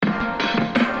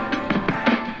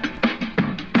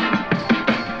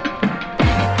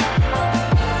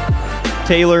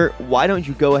Taylor, why don't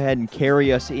you go ahead and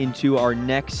carry us into our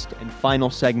next and final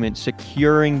segment,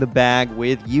 Securing the Bag,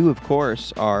 with you, of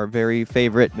course, our very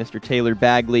favorite Mr. Taylor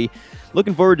Bagley.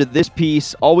 Looking forward to this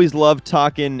piece. Always love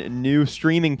talking new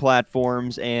streaming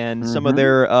platforms and some of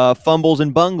their fumbles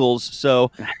and bungles. So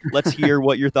let's hear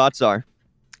what your thoughts are.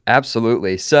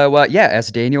 Absolutely. So,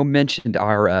 as Daniel mentioned,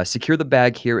 our Secure the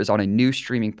Bag here is on a new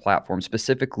streaming platform,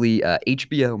 specifically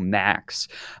HBO Max.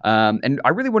 And I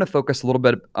really want to focus a little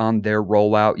bit on their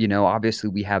rollout. You know, obviously,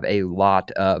 we have a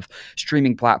lot of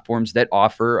streaming platforms that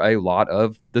offer a lot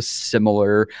of the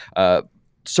similar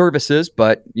services,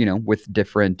 but with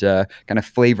different kind of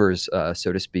flavors,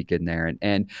 so to speak, in there.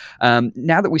 And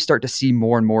now that we start to see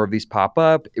more and more of these pop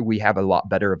up, we have a lot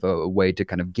better of a way to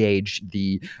kind of gauge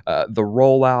the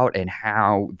rollout and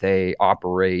how they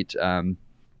operate.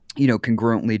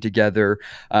 Congruently together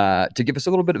to give us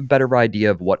a little bit of a better idea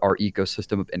of what our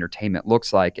ecosystem of entertainment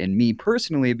looks like. And me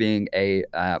personally, being a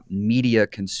media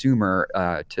consumer,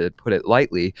 to put it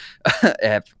lightly,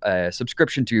 have a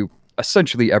subscription to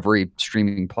essentially every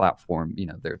streaming platform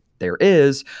there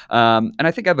is, and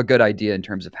I think I have a good idea in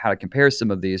terms of how to compare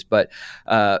some of these. But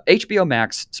HBO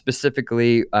Max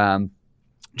specifically,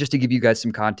 just to give you guys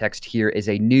some context here, is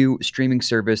a new streaming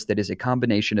service that is a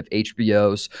combination of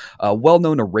HBO's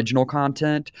well-known original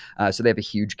content. So they have a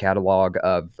huge catalog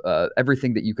of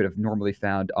everything that you could have normally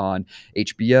found on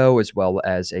HBO, as well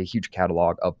as a huge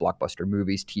catalog of blockbuster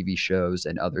movies, TV shows,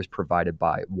 and others provided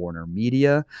by Warner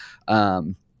Media.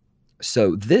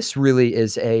 So this really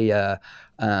is a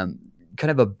kind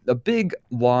of a big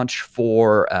launch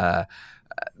for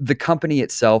the company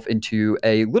itself into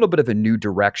a little bit of a new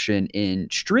direction in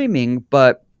streaming.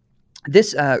 But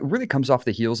this really comes off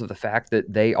the heels of the fact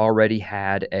that they already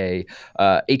had a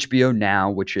HBO Now,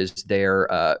 which is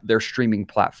their streaming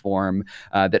platform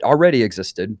that already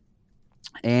existed.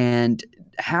 And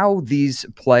how these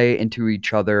play into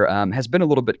each other has been a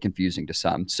little bit confusing to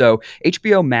some. So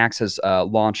HBO Max has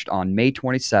launched on May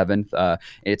 27th.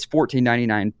 It's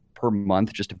 $14.99 per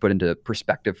month, just to put into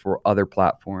perspective for other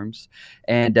platforms.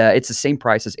 And it's the same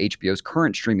price as HBO's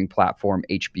current streaming platform,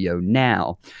 HBO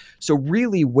Now. So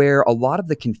really where a lot of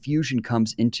the confusion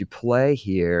comes into play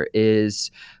here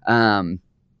is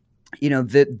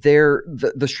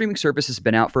that the streaming service has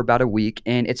been out for about a week,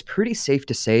 and it's pretty safe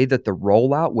to say that the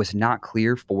rollout was not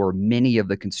clear for many of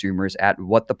the consumers at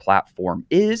what the platform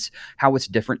is, how it's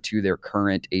different to their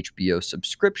current HBO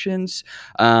subscriptions,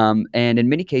 and in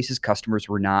many cases, customers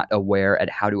were not aware at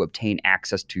how to obtain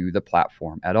access to the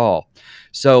platform at all.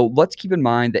 So let's keep in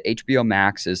mind that HBO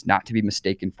Max is not to be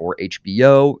mistaken for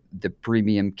HBO, the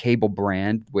premium cable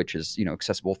brand, which is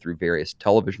accessible through various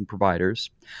television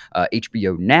providers.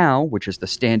 HBO Now, which is the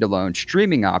standalone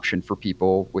streaming option for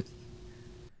people with.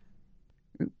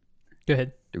 Go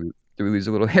ahead. Do we lose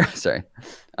a little here? Sorry.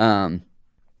 I'm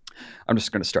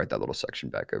just going to start that little section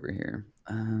back over here.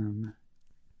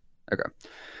 Okay.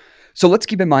 So let's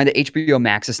keep in mind that HBO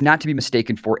Max is not to be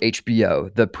mistaken for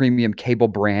HBO, the premium cable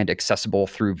brand accessible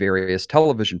through various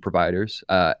television providers.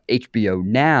 HBO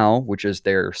Now, which is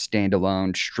their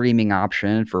standalone streaming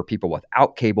option for people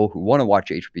without cable who want to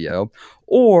watch HBO,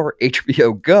 or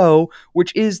HBO Go,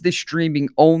 which is the streaming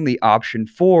only option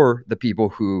for the people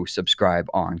who subscribe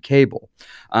on cable.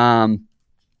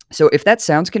 So if that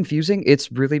sounds confusing,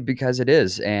 it's really because it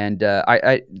is. And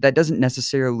I that doesn't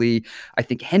necessarily, I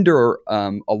think, hinder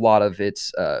a lot of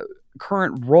its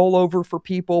current rollover for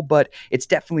people, but it's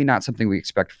definitely not something we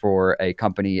expect for a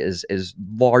company as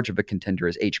large of a contender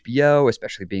as HBO,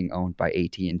 especially being owned by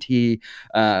AT&T.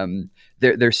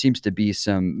 There seems to be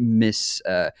some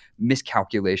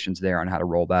miscalculations there on how to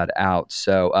roll that out.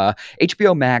 So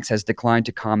HBO Max has declined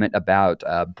to comment about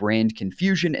brand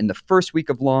confusion in the first week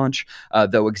of launch,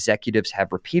 though executives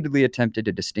have repeatedly attempted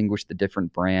to distinguish the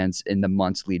different brands in the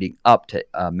months leading up to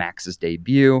Max's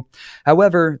debut.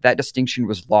 However, that distinction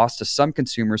was lost to some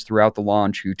consumers throughout the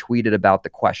launch, who tweeted about the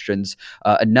questions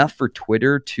enough for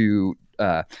Twitter to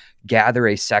gather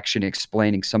a section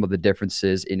explaining some of the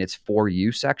differences in its For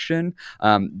You section.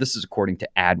 This is according to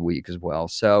Adweek as well.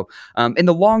 So in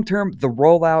the long term, the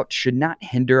rollout should not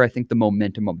hinder, I think, the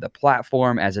momentum of the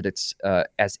platform, as it's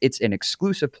an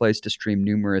exclusive place to stream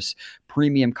numerous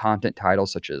premium content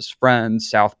titles such as Friends,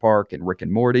 South Park, and Rick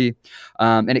and Morty.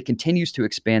 And it continues to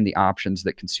expand the options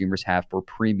that consumers have for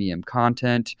premium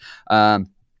content.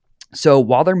 So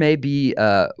while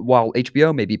while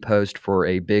HBO may be posed for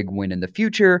a big win in the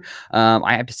future,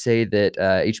 I have to say that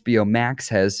HBO Max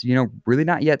has, really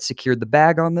not yet secured the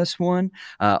bag on this one,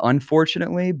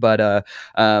 unfortunately. But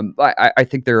I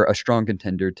think they're a strong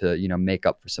contender to, make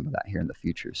up for some of that here in the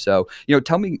future. So,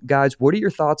 tell me, guys, what are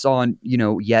your thoughts on,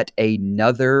 yet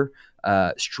another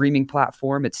streaming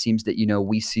platform. It seems that,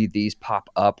 we see these pop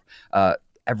up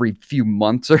every few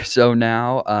months or so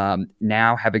now.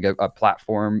 Now having a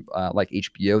platform like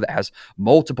HBO that has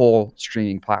multiple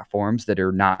streaming platforms that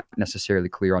are not necessarily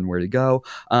clear on where to go.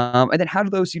 And then how do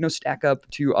those, stack up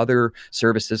to other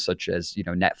services such as,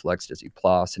 Netflix, Disney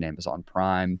Plus, and Amazon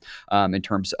Prime in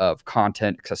terms of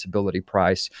content, accessibility,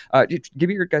 price? Give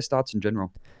me your guys' thoughts in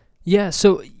general. Yeah,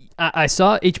 so I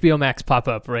saw HBO Max pop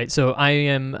up, right? So I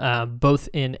am both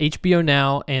in HBO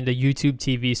Now and a YouTube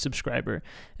TV subscriber.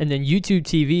 And then YouTube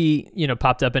TV,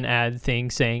 popped up an ad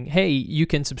thing saying, hey, you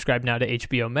can subscribe now to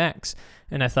HBO Max.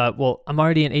 And I thought, well, I'm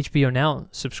already an HBO Now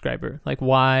subscriber. Like,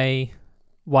 why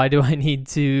do I need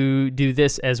to do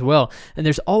this as well? And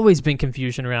there's always been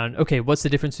confusion around, okay, what's the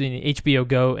difference between HBO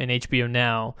Go and HBO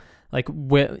Now? Like,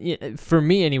 for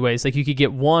me anyways, like you could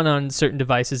get one on certain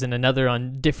devices and another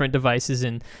on different devices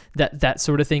and that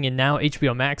sort of thing. And now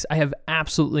HBO Max, I have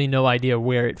absolutely no idea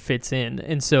where it fits in.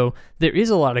 And so there is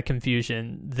a lot of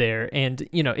confusion there. And,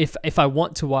 if I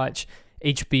want to watch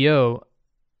HBO,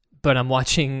 but I'm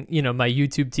watching, my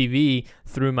YouTube TV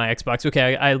through my Xbox.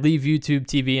 Okay, I leave YouTube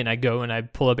TV and I go and I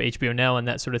pull up HBO Now and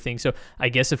that sort of thing. So I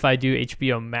guess if I do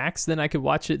HBO Max, then I could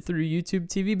watch it through YouTube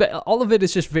TV. But all of it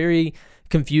is just very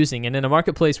confusing. And in a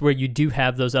marketplace where you do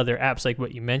have those other apps, like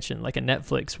what you mentioned, like a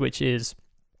Netflix, which is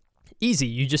easy.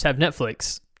 You just have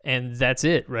Netflix and that's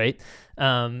it, right?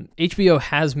 HBO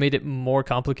has made it more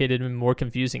complicated and more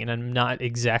confusing, and I'm not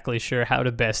exactly sure how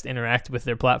to best interact with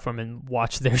their platform and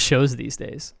watch their shows these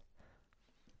days.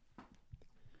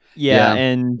 Yeah,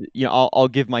 and I'll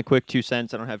give my quick 2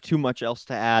 cents. I don't have too much else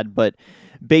to add, but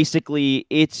basically,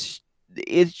 it's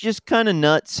just kind of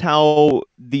nuts how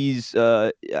these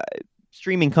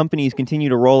streaming companies continue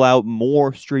to roll out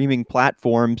more streaming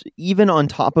platforms, even on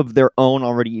top of their own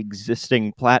already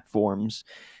existing platforms,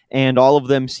 and all of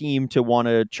them seem to want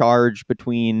to charge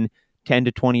between $10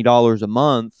 to $20 a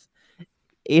month.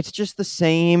 It's just the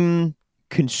same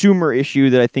consumer issue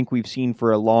that I think we've seen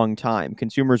for a long time.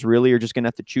 Consumers really are just going to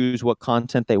have to choose what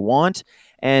content they want.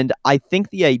 And I think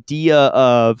the idea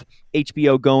of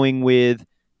HBO going with,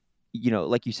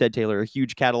 like you said, Taylor, a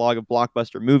huge catalog of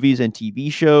blockbuster movies and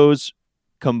TV shows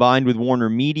combined with Warner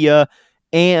Media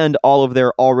and all of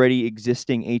their already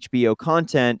existing HBO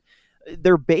content,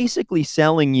 they're basically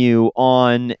selling you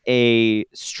on a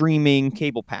streaming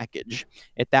cable package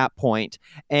at that point.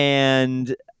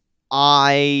 And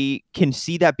I can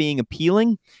see that being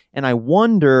appealing, and I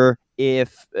wonder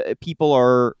if people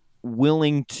are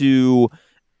willing to,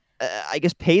 I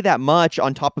guess, pay that much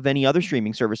on top of any other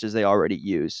streaming services they already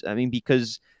use. I mean,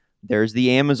 because there's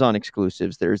the Amazon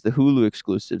exclusives, there's the Hulu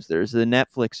exclusives, there's the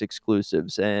Netflix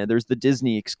exclusives, and there's the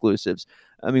Disney exclusives.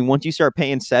 I mean, once you start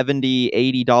paying $70,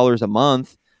 $80 a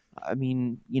month, I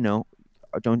mean,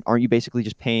 aren't you basically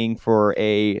just paying for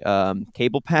a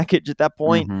cable package at that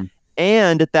point? Mm-hmm.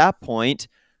 And at that point,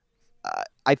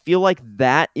 I feel like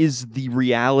that is the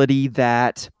reality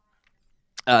that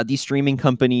these streaming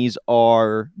companies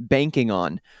are banking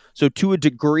on. So to a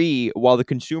degree, while the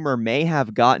consumer may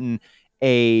have gotten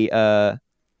a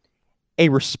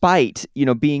respite,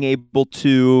 being able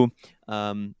to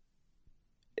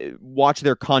watch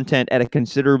their content at a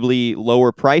considerably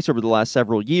lower price over the last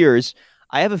several years,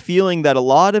 I have a feeling that a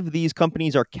lot of these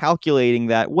companies are calculating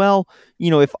that, well,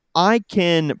 if I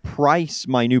can price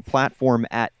my new platform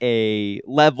at a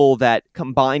level that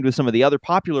combined with some of the other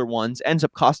popular ones ends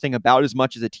up costing about as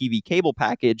much as a TV cable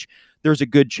package, there's a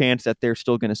good chance that they're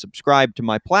still going to subscribe to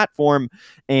my platform,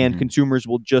 and consumers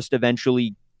will just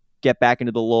eventually get back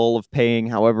into the lull of paying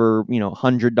however,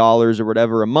 $100 or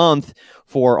whatever a month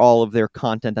for all of their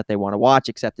content that they want to watch,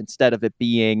 except instead of it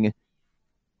being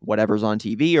whatever's on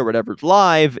TV or whatever's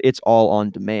live, it's all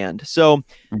on demand. So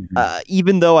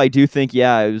even though I do think, it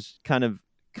was kind of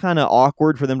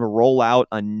awkward for them to roll out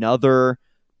another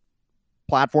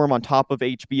platform on top of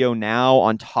HBO Now,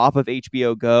 on top of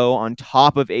HBO Go, on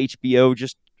top of HBO,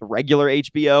 just regular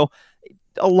HBO,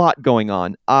 a lot going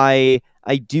on. I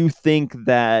do think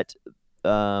that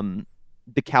the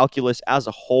calculus as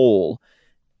a whole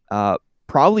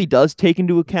probably does take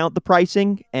into account the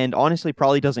pricing, and honestly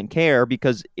probably doesn't care,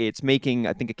 because it's making,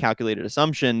 I think, a calculated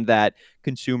assumption that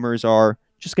consumers are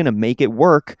just going to make it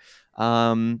work.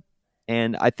 And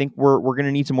I think we're going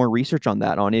to need some more research on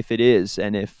that, on if it is,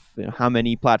 and if how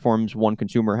many platforms one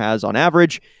consumer has on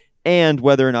average, and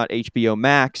whether or not HBO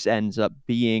Max ends up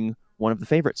being one of the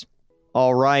favorites.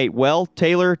 All right. Well,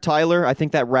 Taylor, Tyler, I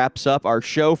think that wraps up our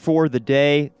show for the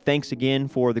day. Thanks again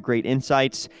for the great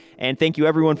insights. And thank you,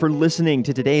 everyone, for listening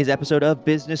to today's episode of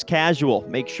Business Casual.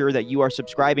 Make sure that you are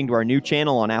subscribing to our new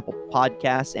channel on Apple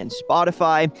Podcasts and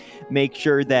Spotify. Make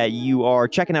sure that you are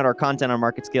checking out our content on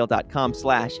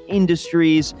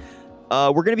marketscale.com/industries.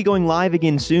 We're going to be going live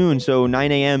again soon, so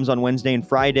 9 a.m. on Wednesday and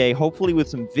Friday, hopefully with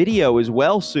some video as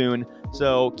well soon.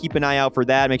 So keep an eye out for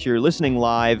that. Make sure you're listening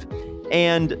live.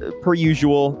 And per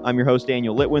usual, I'm your host,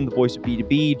 Daniel Litwin, the voice of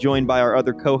B2B, joined by our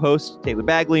other co-hosts, Taylor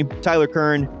Bagley, Tyler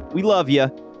Kern. We love you.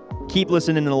 Keep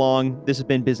listening along. This has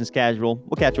been Business Casual.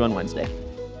 We'll catch you on Wednesday.